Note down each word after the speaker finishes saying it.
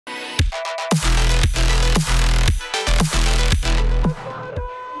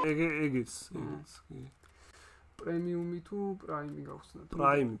ეგეც. პრემიუმი თუ პრაიმი გავხსნათ?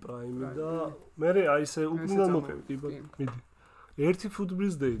 პრაიმი და მე აი ესე უკნიდან მოვყევი, მიდი. ერთი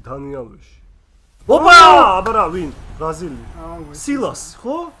footbridge day დანიალოში. ოპა! აბარა ვინ? ბრაზილია. სილას,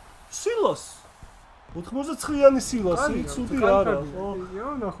 ხო? სილას. 89-იანი სილასი, ცუდი არა,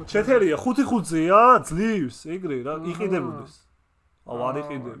 ხო? ჩეთერია, 5-5-ზეა, ძლივს, ეგრე რა, იყიდებოდეს. აუ, არ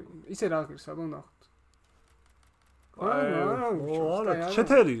იყიდები. ისე რა ღირს, აბა ნახოთ. არა,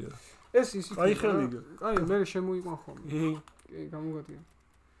 ჩეთერია. ეს ისიც. აი ხელი. აი, მე შემოიყვან ხოლმე. კი, გამოგადია.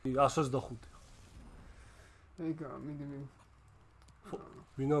 125. ეგა, მიდი.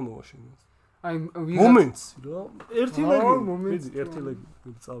 ვინ ამოაშენ? აი, მომენტს რა. ერთი ლეგი, მიდი, ერთი ლეგი,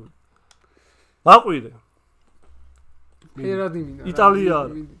 წავი. მაყვირე. ფერადინი. იტალია.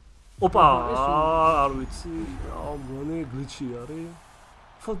 ოპა, არ ვიცი. აუ, მგონი გლიჩი არის.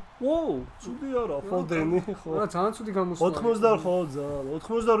 ოუ, ცუდი არა, ფოდენი, ხო. რა, ძალიან ცუდი გამოსვლა. 80 ხო, ძალიან.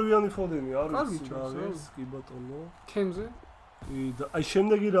 88-იანი ფოდენი არის, არის, კი ბატონო. ქემზე? კი, და აი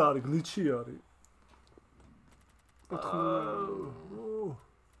შემდეგი რა არის, გლიჩი არის.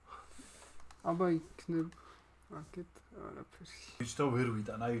 აბა იქნებ აქეთ არაფერი. ისე ვერ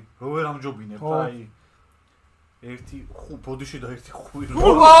ვიტან, აი, რო ვერ ამჯობინებ, აი. ერთი ბოდიში და ერთი ხუირი.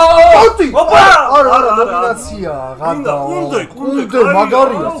 ოპა! არა, ნომინაცია, გადაო. კუნდე,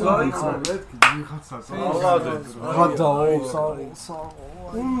 მაგარია. გადაო,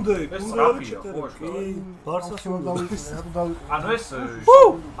 კუნდე, ბარსას ანუ ეს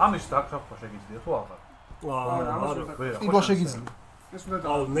ამის დაკრაფვა შეგიძლია თუ აღარ? არა, იბა შეგიძლია. ეს უნდა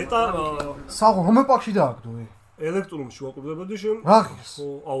აუ, ნეტა საღო, რომელ პაკში დააგდო? ელექტრონში ვაკვირდებოდი შენ. რა ღირს?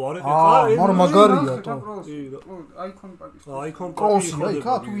 აუ, არა, მაგრამ მაგარია თო. აიკონ პაკი. აიკონ კროსი, აი,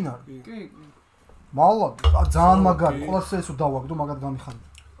 ქა თუ ვინ არის? კი. მალად, ძალიან მაგარი, ყველას ესო დავაგდო, მაგათ გამიხარდა.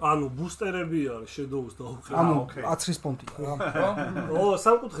 ანუ ბუსტერები არის, შედოუს დავუყევ. ანუ 10 პონტია რა. ო,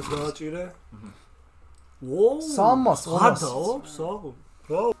 სამკუთხედს გააჭირე. ოუ, 300, გადაობს, აღო.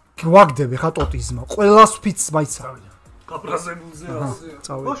 რა, ვაგდები ხა ტოტიზმა, ყველას ფიცს მაიცა. კაპრაზებულზე ასე.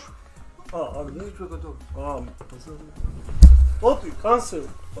 წავედი. ხო? აგდე ჩვენ გადავ. ოტი, კანსელ.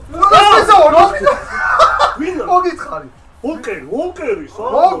 ესაო რა? ვინა? მოგითხარი. ოლკერი, სა.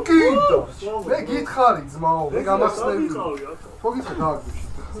 მოგინდა. მე გითხარი ძმაო, მე გამახსნევი. მოგითხარ დააგდოში.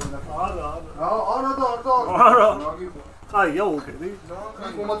 არა და არა. აია ოლკერი.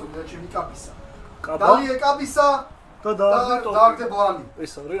 კომატურია ჩემი კაბისა. კაბა? დალიე კაბისა და დააგდე ბლანი.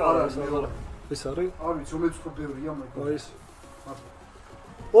 ეს არის? არა, ეს არის? არ ვიცი, რომელიც უფრო ბევრია მაგრამ. აი ეს.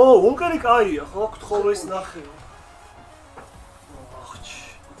 ო, ოლკერი კაია, ხო, გთხოვ ეს ნახე.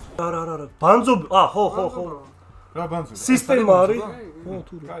 არა, ბანძობი, ხო. რა ბანძობი? სისტემა არის? ხო,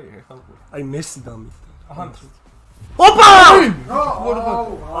 თუ რა. კაი, ხალხო. აი მესი დამიხდა. აჰა. ოპა!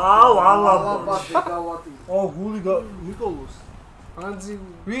 აუ, ალაბა. დავატი. გული ნიკოლოს. ბანძი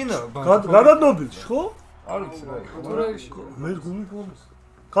ვინა? გადატნობილში, ხო? არ ვიცი რა. თურეში. მე გული გოლის.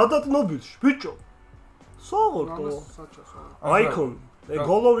 გადატნობილში, ბიჭო. საღორტო. აიკონ.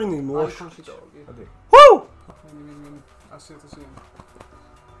 გოლოვინი მოაშ. ჰუ!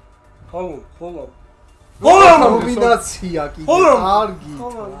 ხოლო. ნომინაცია კიდე კარგი.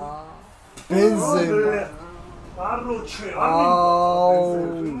 ბენზემა. აროჩე,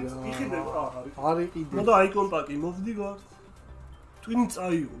 არ იყიდე. მოდა აიკონ პაკი მოვდივარ. ტვინი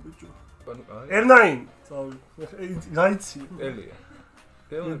წაიღო, ბიჭო. R9 წავი. გაიცი. ელია.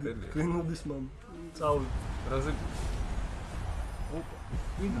 დელია. გრინოდის მამ. წავი. რაზე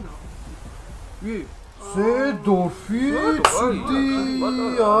ვი ზედორფი ცუდი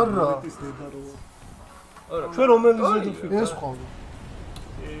არა. ჩვენ რომელი ზედორფი? ეს ყავდა.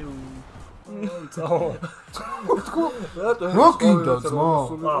 წავა. რა გინდა ძმა?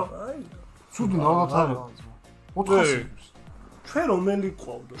 აი, ცუდი ნალათ არა ძმა. 400. ჩვენ რომელი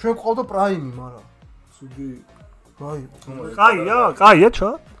ყავდა? ჩვენ ყავდა პრაიმი, მაგრამ ცუდი. კაია. კაია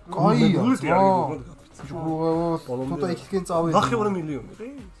ჩა? კაია. თო თოთა იქიდან წავედი. 9 მილიონი ყი?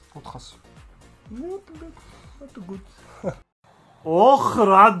 400. ოხ,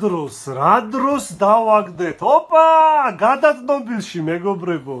 რა დროს დავაგდეთ. ოპა, გადატნობილში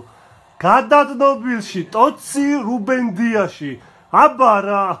მეგობრებო. გადატნობილში ტოცი რუბენდიაში. აბა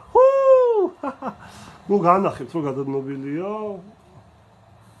რა. ნუ განახებთ რომ გადატნობილია.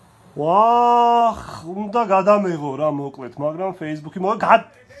 ვახ, უნდა გადამეღო რა მოკლედ, მაგრამ Facebook-ი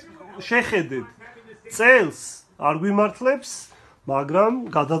შეხედეთ. წელს არ გვიმართლებს, მაგრამ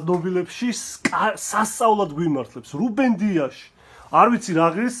გადატნობილებში სასწაულად გვიმართლებს. რუბენდიაში. არ ვიცი რა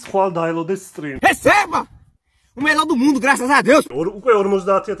ღირს ხვალ დაელოდეს სტრიმ. Receba! O melhor do mundo, graças a Deus. უკვე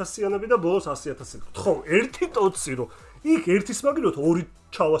 50,000-იანები და ბოლოს 100,000. ხო, ერთი ტოცი რომ იქ ერთის მაგილოთ ორი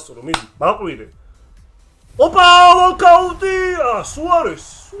ჩავასწორო, მიდი, მაყვირე. ოპა, ვოლკაუტი!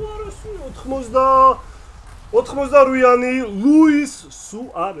 სუარესი 88-იანი ლუის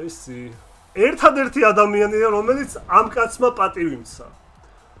სუარესი. ერთადერთი ადამიანია, რომელიც ამ კაცმა პატივი მცა.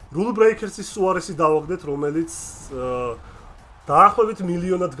 რულ ბრეიქერსის სუარესი დავაგდეთ, რომელიც დაახლოებით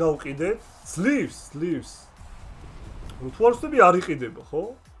მილიონად გავყიდეთ. ძლივს. თუ არ ვსწრები არ იყიდება,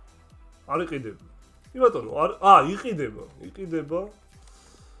 ხო? არ იყიდება. კი ბატონო, იყიდება.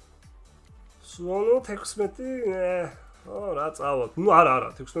 სულო 16, რა წავალ. ნუ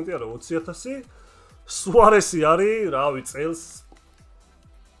არა, 16 არა, 20,000. სუარესი არის, რავი, წელს.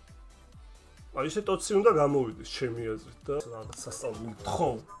 ისე ტოცი უნდა გამოვიდეს ჩემი აზრით და რაღაც სასწაული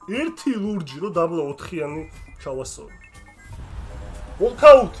თხო. ერთი ლურჯი რო დაბლა 4-იანი ჩავასწორო.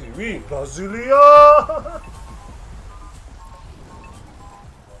 ვოლკაუტი, ვინ? ბრაზილია.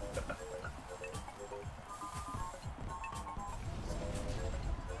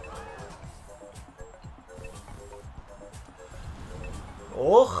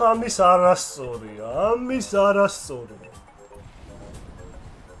 ამის არასწორი.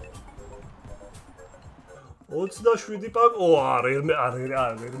 27 პაკ. ერმე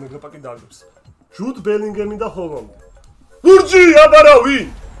პაკი დაგებს. ჯუდ ბელინგემი და ჰოლანდი. ლურჯი, აბარა,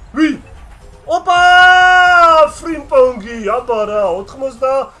 ვინ? ოპა! ფრიმპონგი, აბარა,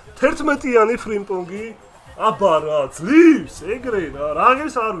 91-იანი ფრიმპონგი. აბარა, ძლივს, ეგრე რა.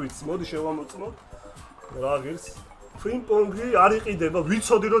 რაგერს არ ვიცი, მოდი შევამოწმოთ. რაგერს ფრიმპონგი არ იყიდება,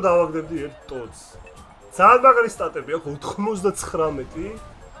 ვიცოდი რომ დავაგდებდი ერთ ტოც. ძალიან მაგარი სტატები აქვს 99.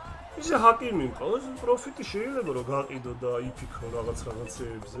 ისე ჰაკიმი მყავს, პროფიტი შეიძლება რომ გაყიდო და იფიქრო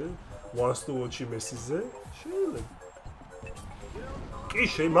რაღაცეებზე, once to watch მესიზე, შეიძლება. კი,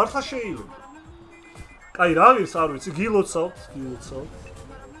 მართლა შეიძლება. კაი, რა არის, არ ვიცი, გილოცავთ.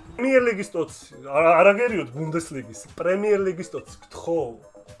 პრემიერ ლიგის ტოცი, არაგერიოთ ბუნდესლიგის, პრემიერ ლიგის ტოცი,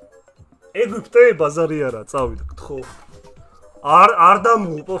 გთხოვ. ეგვიპტე ბაზარი არა, წავიდა, გთხოვ. არ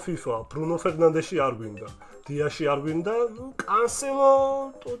დამულპო FIFA, ბრუნო ფერნანდეში არ გვინდა. დიაში არ გვინდა, ნუ კანსელო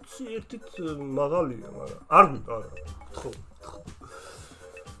ტოცი ერთით მაღალია, მაგრამ არ გვინდა, არა. გთხოვ.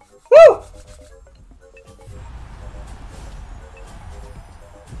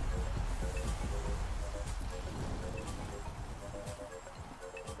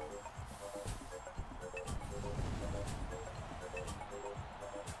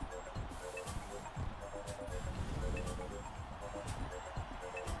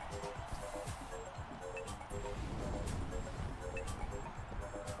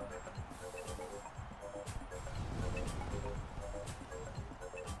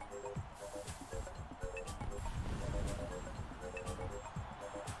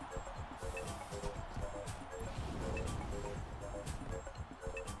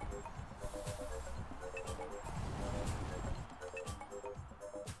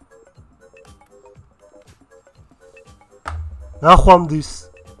 ნახვამდის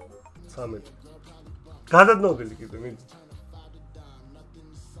 13. გადადნობილი კიდე მიდი.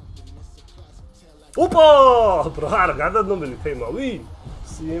 ოპა! ბრა, გადადნობილი თემა, ვინ?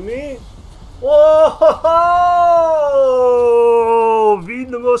 CM-ი?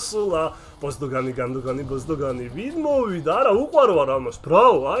 ვინ მოსულა? ბოსდოგანი, ვინ მოვიდა? არა, უყვარო არ ამას.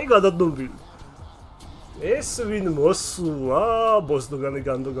 ბრავო, აი გადადნობილი. ეს ვინ მოსულა? ბოსდოგანი,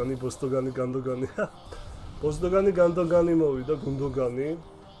 ბოსდოგანი მოვიდა, გუნდოგანი.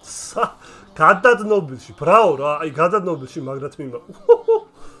 გადადნობილში, ბრავო რა, აი გადადნობილში მაგრად მიმა.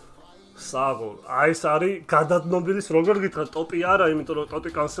 საღო, აი ეს არის გადადნობილის როგორ გითხრათ, ტოპი არა, იმიტომ რომ ტოპი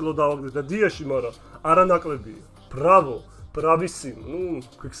კანსელო დავაგდეთ და დიაში, მაგრამ არანაკლებია. ბრავო, ბრავისიმ, ნუ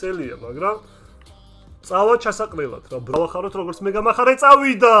გვიქცელია, მაგრამ წავა ჩასაყრელად რა, ბრავახაროთ როგორც მე გამახარე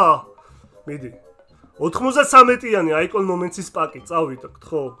წავიდა. მიდი. 93-იანი აიკონ მომენტის პაკი წავიდა,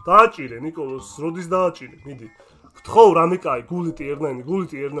 გთხოვ. დააჭირე ნიკოლოს, როდის დააჭირე, მიდი. გთხოვ, რამე კაი, გულიტი ერნანი.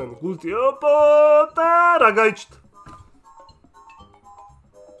 ოპა, და რა გაიჩნდა.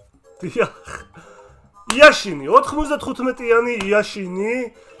 იაშინი, 95-იანი იაშინი,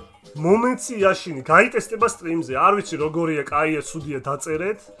 მომენტი იაშინი, გაიტესტება სტრიმზე. არ ვიცი როგორია, კაია, ცუდია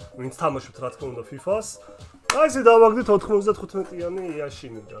დაწერეთ, ვინც თამაშობთ რა თქმა უნდა FIFA-ს. აი ესე დავაგდით 95-იანი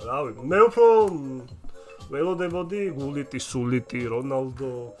იაშინი და რავი, მე უფრო ველოდებოდი გულიტი, სულიტი,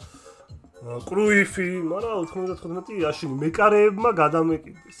 რონალდო, კრუიფი, მაგრამ 95 იაშინი მეკარეებმა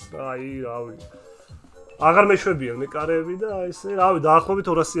გადამეკიდეს. აი, რავი. აღარ მეშვებიან მეკარეები და აი ესე, რავი, დაახლოებით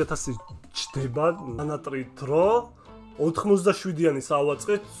 200,000 ჩდება ანატრით დრო 97-იანი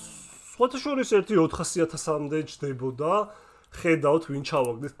სავაწყეთ. სხვათა შორის ერთი 400,000-მდე ჩდებოდა. ხედავთ ვინ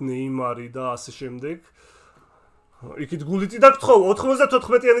ჩავაგდეთ, ნეიმარი და ასე შემდეგ. იქით გულიტი და გთხოვ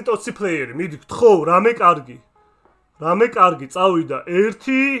 94-იანი ტოცი პლეიერი, მიდი გთხოვ, რამე კარგი, წავიდა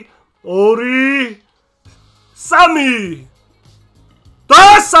 1 2 3 და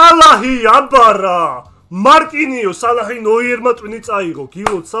სალაჰი აბარა მარკინიო სალაჰი ნოიერმა ტვინი წაიღო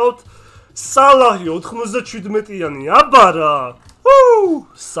გილოცავთ სალაჰი 97-იანი აბარა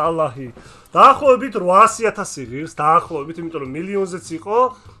სალაჰი დაახლოებით 800,000 ღირს დაახლოებით იმიტომ რომ მილიონზეც იყო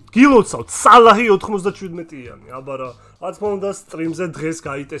გილოცავთ სალაჰი 97-იანი აბარა რა თქმა უნდა სტრიმზე დღეს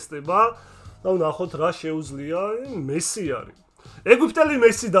გაიტესტება და ვნახოთ რა შეუძლია მესი არის ეგვიპტელი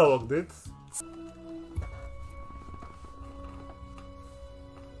მესი დავაგდეთ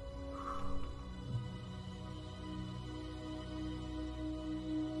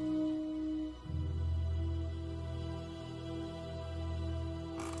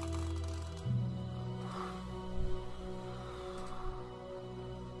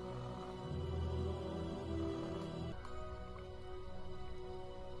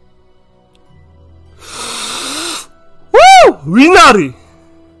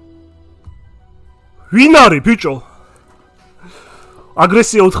ვინარი ბიჭო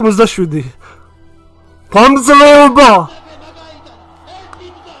აგრესია 87 გამძლეობა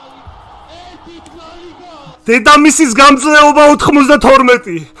დედამისის გამძლეობა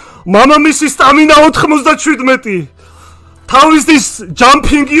 92 მამამისის სტამინა 97 თავისის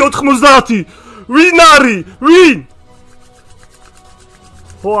ჯამპინგი 90 ვინარი ვინ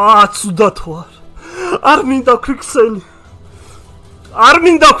ვა ცუდად ვარ არ მინდა კვიქსელი არ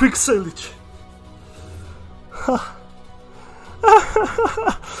მინდა კვიქსელი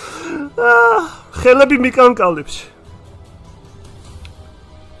ხელები მიკანკალებს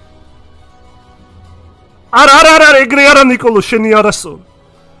არ ეგრე არა ნიკოლო შენი არასო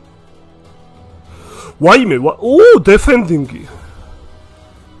ვაიმე დეფენდინგი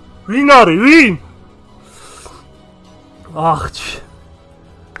ვინ არის ვინ ახჩ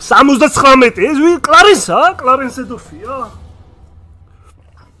 79 ეს ვინ კლარენსა კლარენსედოფია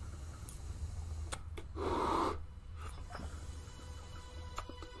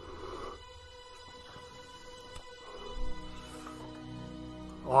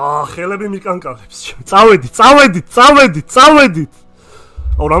ხელები მიკანკალებს წავედით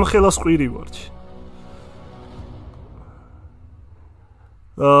აუ რამ ხელას ყვირი ვარ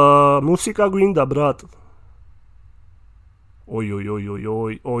მუსიკა გვინდა ბრატ ой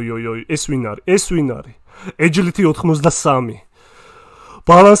ეს ვინ არის ეჯლითი 83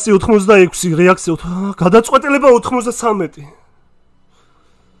 ბალანსი 86 რეაქცია გადაწყვეტილება 93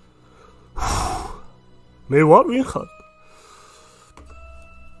 მე ვარ ვინ ხარ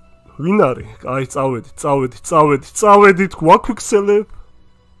ვინ არის? აი წავედით, გვაქვიქსელებ.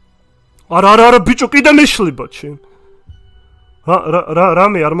 არა, ბიჭო, კიდე მეშლება ჩემ.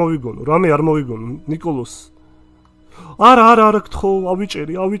 რამე არ მოვიგონო, ნიკოლოს. არა, გთხოვ,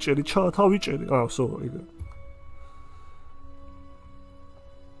 ავიჭერი, ჩათ, ავიჭერი. სო, ეგ.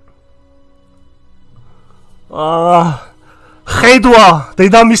 ხედვა,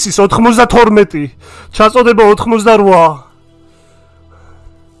 დედამისის 92, ჩაწოდება 88.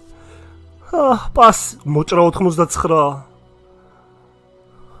 პას მოჭრა 89.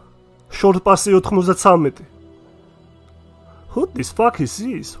 შორტ პასი 93. Who this fuck is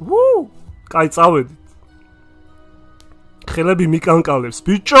this? Woo! კაი წავედით. ხელები მიკანკალებს,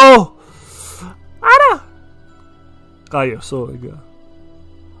 ბიჭო! არა! კაია, სო, ეგა.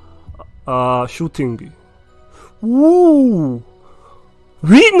 შუტინგი.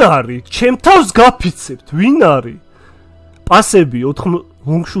 ვინ არის? ჩემ თავს გაფიცებთ, ვინ არის? პასები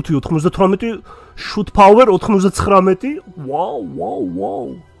ლონგშუთი 98, შუტ პაუერ 99. ვაუ.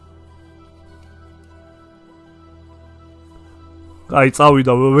 აი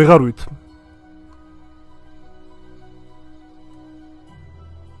წავიდა, ვეღარ ვით.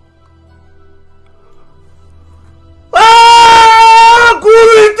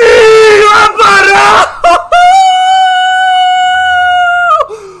 გულიტი აბარა!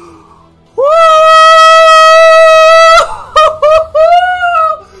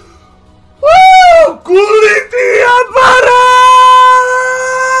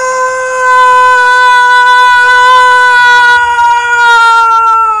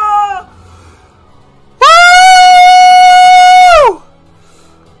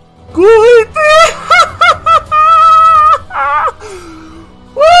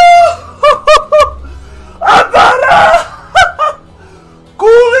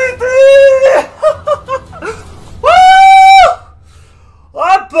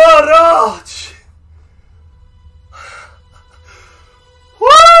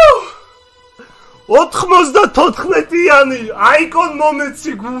 აიკონ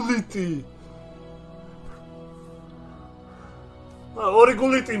მომეცი გულიტი. ორი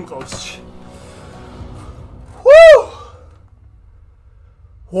გულიტი მყავს.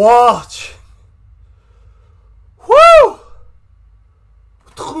 ვაჩ.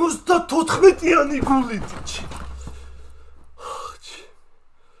 34-იანი გულით.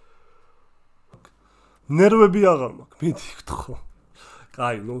 ნერვები აღარ მაქვს, მიდი გთხოვ.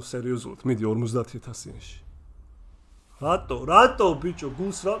 კაი, ნუ სერიოზულად, მიდი 50,000-იანში. რატო ბიჭო,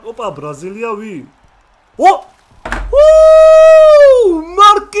 გულს რა? ოპა, ბრაზილია ვინ?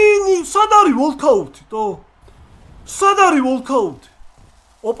 მარკინი, სად არის ვოლკაუთი, თო? სად არის ვოლკაუთი?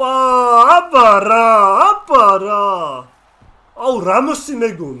 ოპა, აბარა. აუ, რამოსი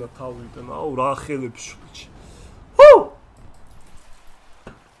მეგონა თავიდან, აუ, რა ხელებს ბიჭი.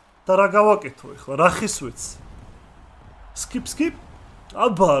 და რა გავაკეთო ახლა, რა ხისვეც? skip.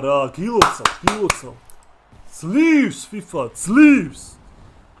 აბარა, გილოცავ. ძლივს FIFA, ძლივს.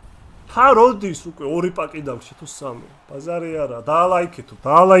 როდის უკვე 2 პაკი დავშე თუ 3? ბაზარი არა, დაალაიქეთო.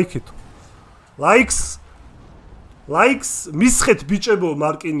 ლაიქს მისხეთ ბიჭებო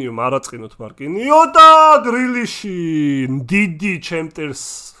მარკინიო, მარაწყინოთ მარკინიო და გრილიში დიდი ჩემპტერს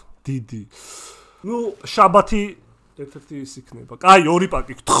დიდი. ნუ შაბათი ერთ-ერთი ის იქნება. კაი, 2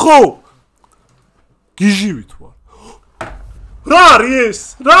 პაკი გთხო. გიჟივით ვარ. რა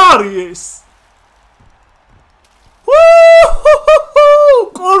არის ეს?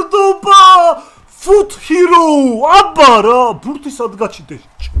 კორდობა! Foot hero! აბარა! ბურთი სად გაჩიდე?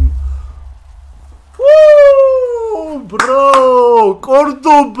 Bro!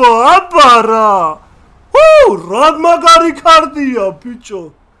 კორდობა! აბარა! რა მაგარი კარდია, ბიჭო!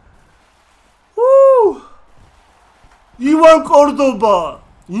 ივან კორდობა!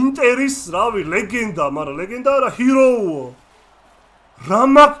 ინტერის, რავი, ლეგენდა, მაგრამ ლეგენდა არა, ჰიროუა. რა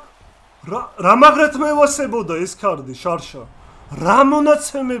მაგრად მევასებოდა ეს კარდი, შარშა. რა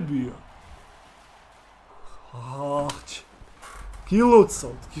მონაცემებია.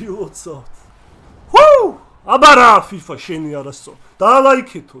 გილოცავთ. აბარა FIFA შენი არასწორ.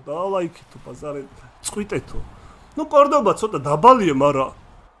 დაალაიქეთო, ბაზარი, წვიტეთო. ნუ კორდობა ცოტა დაბალია, მაგრამ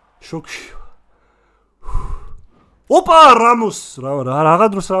შოქში. ოპა, რამოს, რაღა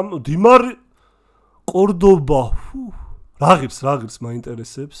დროს დიმარი კორდობა. რა ღირს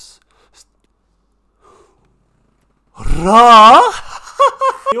მაინტერესებს. რა?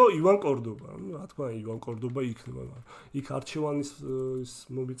 ივან კორდობა, რა თქმა უნდა, ივან კორდობა იქნება. იქ არჩევანის ის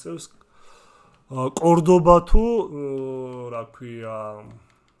მომიწევს კორდობა თუ რა ქვია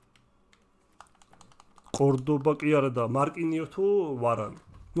კორდობა კი არა და მარკინიო თუ ვარანი.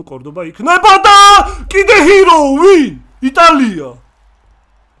 ნუ კორდობა იქნება და კიდე ჰირო ვინ? იტალია.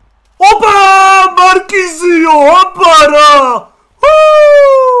 ოპა, მარკიზიო, აბარა.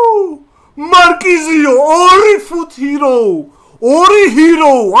 მარკიზიო, 2 foot hero. 2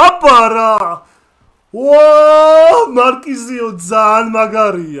 hero, აბარა. მარკიზიო ძალიან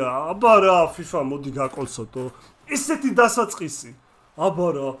მაგარია. აბარა, FIFA მოდი გაკოლცოტო. ესეთი დასაწყისი.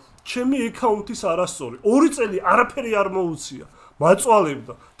 აბარა, ჩემი აკაუნტის არასწორი. 2 წელი არაფერი არ მოუწია.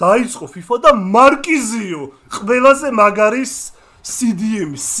 მაწვალებდა. დაიწყო FIFA და მარკიზიო, ყველაზე მაგარი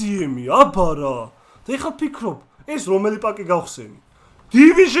CM, აბარა. და ეხლა ფიქრობ, ეს რომელი პაკი გავხსენი?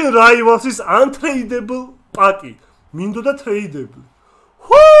 Division Rivals-ის untradeable პაკი. მინდოდა tradeable.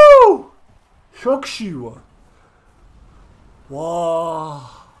 შოქში ვარ.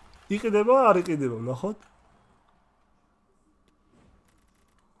 იყიდება, არ იყიდება, ნახოთ.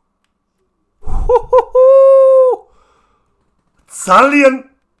 ძალიან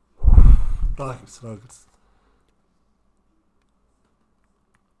რაგს.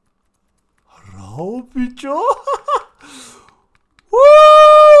 რაო ბიჭო?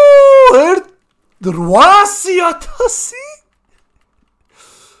 800,000?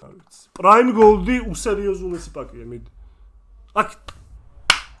 Prime Gold-ი უსერიოზულესი პაკია, მიდი. აქ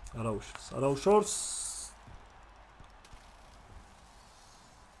არაუშორს.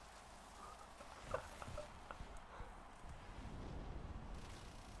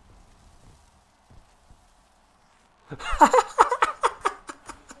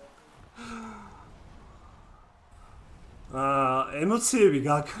 ემოციები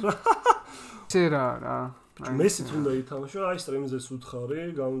გაქრა. რა. მესიც უნდა ითამაშო, აი სტრიმზეც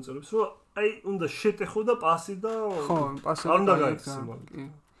უთხარი, გამოწერებს, რომ აი უნდა შეტეხო და პასი და ხო, პასი არ უნდა გაიქცე მაგ.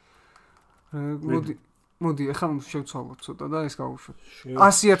 მოდი, ახლა შევცვალოთ ცოტა და ეს გავუშვათ.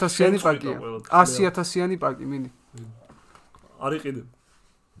 100,000-იანი პაკია. 100,000-იანი პაკი, მიდი. არ იყიდე.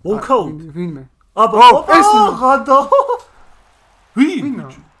 ვოლკაუტ. ვინმე? აბა, ეს ღადა. ვინ?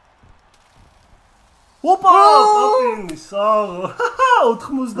 ოპა, პაპინი, საღო.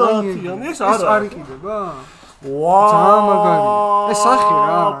 90-იანი, ეს არ იყიდება? ძალიან მაგარი. ეს სახე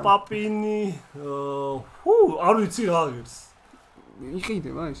რა. პაპინი. არ ვიცი რა ღირს.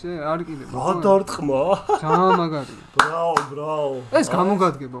 იყიდება ესე? არ იყიდება. რა დარტყმა? ძალიან მაგარი. ბრავ. ეს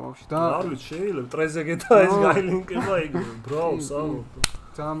გამოგადგება ვაფშე და არ ვიცი, შეიძლება ტრეზეგე და ეს გაილინკება იგივე. ბრავ, საღო.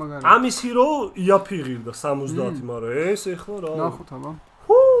 ძალიან მაგარი. ამისი რო იაფიღირდა 70, მაგრამ ეს ეხლა რა. ნახოთ აბა.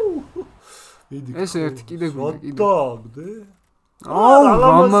 მიდი. ეს ერთი კიდე გვინდა კიდე. დაგდე.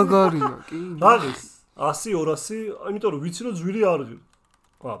 რა მაგარია, კი. რაგის 100 200, იმიტომ რომ ვიცი რომ ძვირი არ ღირ.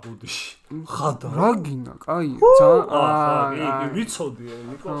 ბუდიში. ხადა. რა გინდა, კაი. კი, ვიცოდი,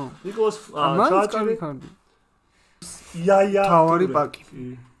 ნიკოლას ჩააჭრი. იაია. თავარი პაკი.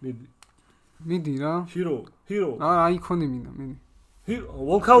 მიდი. მიდი რა. ჰირო. აიკონი მინდა, მიდი.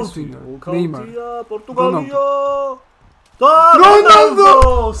 ვოლკაუტია, პორტუგალია. და რონალდო,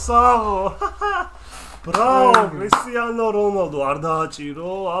 საო. ბრაო, კრისტიანო რონალდო არ დააჭირო,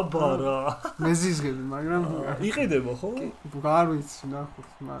 აბარა. მეზიზღები, მაგრამ იყიდება ხო? არ ვიცი, ნახოთ,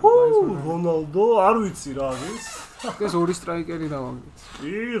 მაგრამ რონალდო, არ ვიცი რა არის. ეს ორი სტრაიკერი დავაგდეთ.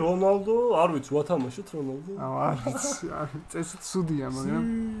 კი, რონალდო, არ ვიცი, ვათამაშოთ რონალდო. არ ვიცი, წესი ცუდია, მაგრამ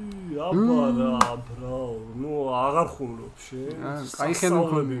აბარა, ბრაო, ნუ აღარ ხუმრობ შენ. კაი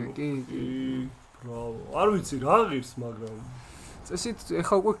ხელმოქმედი, კი. ბრაო, არ ვიცი რა ღირს, მაგრამ წესით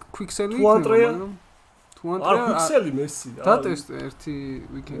ეხა უკვე quicksell-ი იქნება, მაგრამ არ quicksell-ი მესი. დატესტე ერთი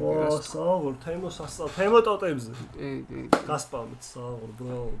ვიკენდი რა. სააღორ, თემო ტოტებზე. კი. გასპამეთ სააღორ,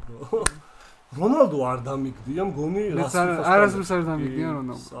 ბრაო. რონალდო არ დამიგდია, მგონი რას არასდროს არ დამიგდია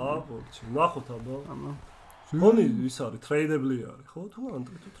რონალდო. სააღორ, ნახოთ აბა. მგონი ის არის, ტრეიდებლი არის, ხო? თუ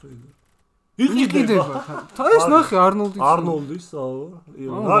ანტრი თუ ტრეიდერი. იყიდება. ეს ნახე არნოლდის, სააღორ.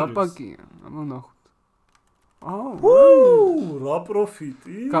 ლაპაკია, აბა ნახოთ. რა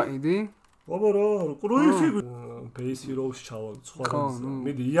პროფიტი? გაიდი? აბა რა, კრუიფი ბეისი როუს ჩავაგდ სხვა რამის.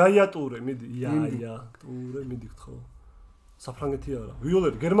 მიდი, იაია ტურე, მიდი, იაია ტურე, მიდი გთხოვ. საფრანგეთი არა,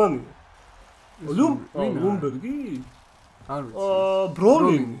 ვიოლერი, გერმანია. ლუმბერგი? არ ვიცი.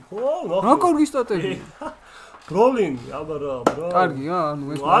 ბროლინი, ხო? რა კარგი სტატები. ბროლინი, აბა რა, ბრა. კარგია, ანუ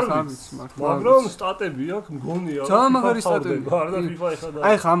ეს არ ვიცი მართლა. მაგრამ სტატები აქვს, მგონია. ძალიან მაგარი სტატები. არა FIFA ეხლა.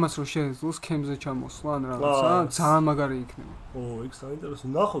 აი ხა ამას რო შეძლოს კემზე ჩამოსვლა ან რაღაცა, ძალიან მაგარი იქნება. იქ საინტერესო.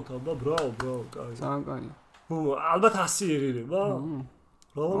 ნახოთ აბა, ბრაო, კაი. ძალიან კაია. ალბათ 100 ეღირება.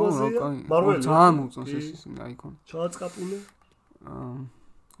 რა ლამაზია? კაი. მარველი. ძალიან მოწონს ეს აიკონი. ჩააწყაპულე.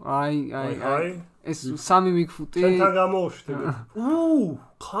 აი. ეს 3 მიკფუტი. ცენტრთან გამოუშვიდე.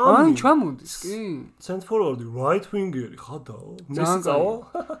 აი, ჩამოდის, კი. Center forward, right winger-ი ხადაო. მესი წავა?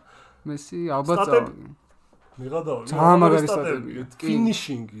 მესი ალბათ წავა. მიღადაო. ძალიან მაგარი სტატები.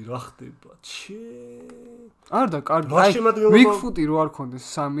 Finishing-ი რა ხდება? არ და კარგი. აი, მიკფუტი რო არ კონდეს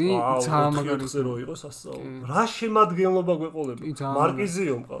 3, ძალიან მაგარი. რო იყოს ასწავლო. რა შემადგენლობა გვეყოლება?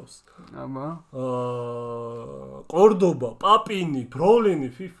 მარკიზიო მყავს. აბა. კორდობა, პაპინი, ბროლინი,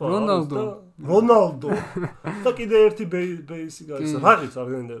 FIFA. რონალდო. და კიდე ერთი ბეისი გაიხსნა. რაღიც არ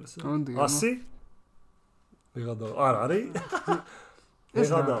გენდერს. 100? მიღადაო. არ არის?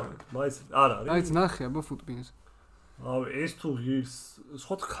 მიღადაო. მაინც არ არის. აი, ნახე აბა ფუტბინს. ეს თუ ღირს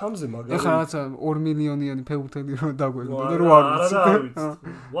სხვა ხამზე მაგარი. ეხლა რაცა 2 მილიონიანი ფეხბურთელი რო დაგვეგდა და რო არ ვიცი.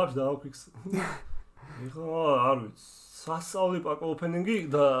 ვაფშე დააქვიქს. ეხლა არ ვიცი. სასწავლი pack opening-ი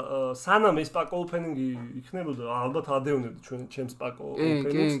და სანამ ეს pack opening-ი იქნებოდა, ალბათ ადევნებდი ჩვენ ჩემს pack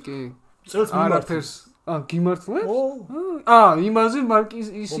opening-ს. კი. წელს მიმართეს. გიმართლებს? იმაზე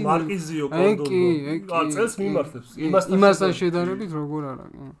ისინი მარკიზიო კორდობა. წელს მიმართებს. იმასთან შედარებით როგორ არა.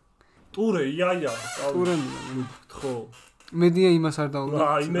 ტურე, იაია. ტურე ხო. მედია იმას არ დავუდგა.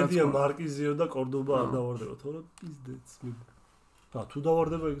 იმედია მარკიზიო და კორდობა არ დავარდება, თორე პიზდეც. თუ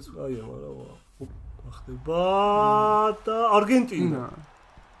დავარდება ის აია, მაგრამ ხდება და არგენტინა.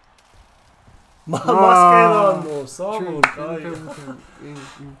 მასკერანო, საუბარ, კაი.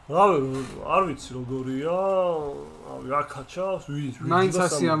 არ ვიცი როგორია. აკაჩა, ვინ.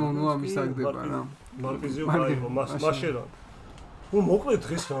 მაინცასი ამონო ამის აგდება რა. მარკიზიო კაი, მაშერა. მოკლედ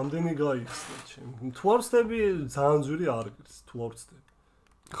დღეს რამდენი გაიხსნა ჩემ. თუ არ ვწდები, ძალიან ძვირი არ გიქს, თუ არ ვწდები.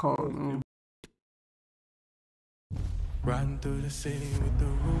 ხო. Riding through the city with the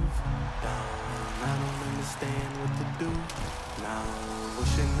roof down. I don't understand what to do now.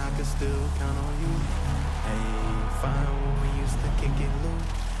 Wishing I could still count on you. Hey, fine when we used to kick it, Luke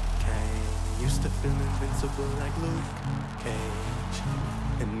Cage. Used to feel invincible like Luke Cage.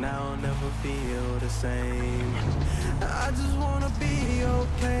 And now I'll never feel the same. I just wanna be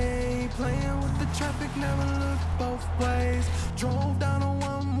okay. Playing with the traffic, never looked both ways. Drove down a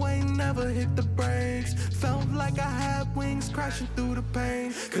one-way, never hit the brakes. Felt like I had wings crashing through the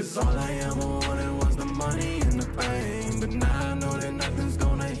pain. Cause all I ever wanted was the money and the fame. But now I know that nothing's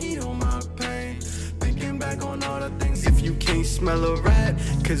gonna heal my pain. Thinking back on all the things. If you can't smell a rat,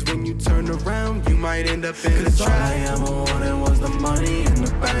 cause when you turn around, you might end up in the trap. All I ever wanted was the money and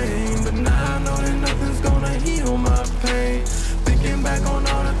the fame. But now I know that nothing's gonna heal my pain. Thinking back on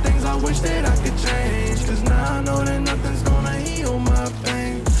all the things I wish that I could change. Cause now I know that nothing's gonna heal my pain.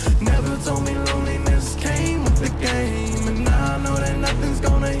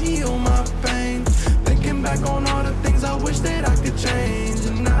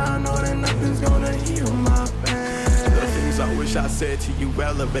 wish I said to you,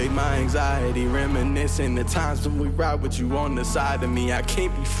 elevate my anxiety. Reminiscing the times when we ride with you on the side of me. I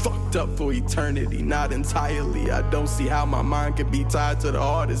can't be fucked up for eternity, not entirely. I don't see how my mind could be tied to the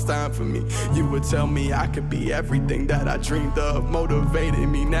hardest time for me. You would tell me I could be everything that I dreamed of. Motivated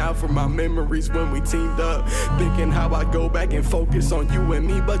me now from my memories when we teamed up. Thinking how I'd go back and focus on you and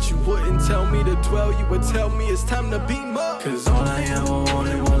me, but you wouldn't tell me to dwell. You would tell me it's time to beam up. Cause all I ever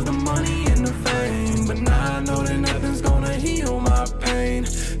wanted was the money and the fame. But now I know that nothing's gonna heal my pain.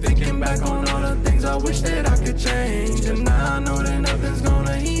 Thinking back on all the things I wish that I could change. And now I know that nothing's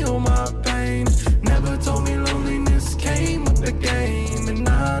gonna heal my pain. Never told me loneliness came with the game. And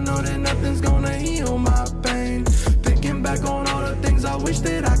now I know that nothing's gonna heal my pain. Thinking back on all the things I wish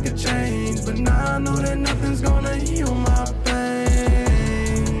that I could change. But now I know that nothing's gonna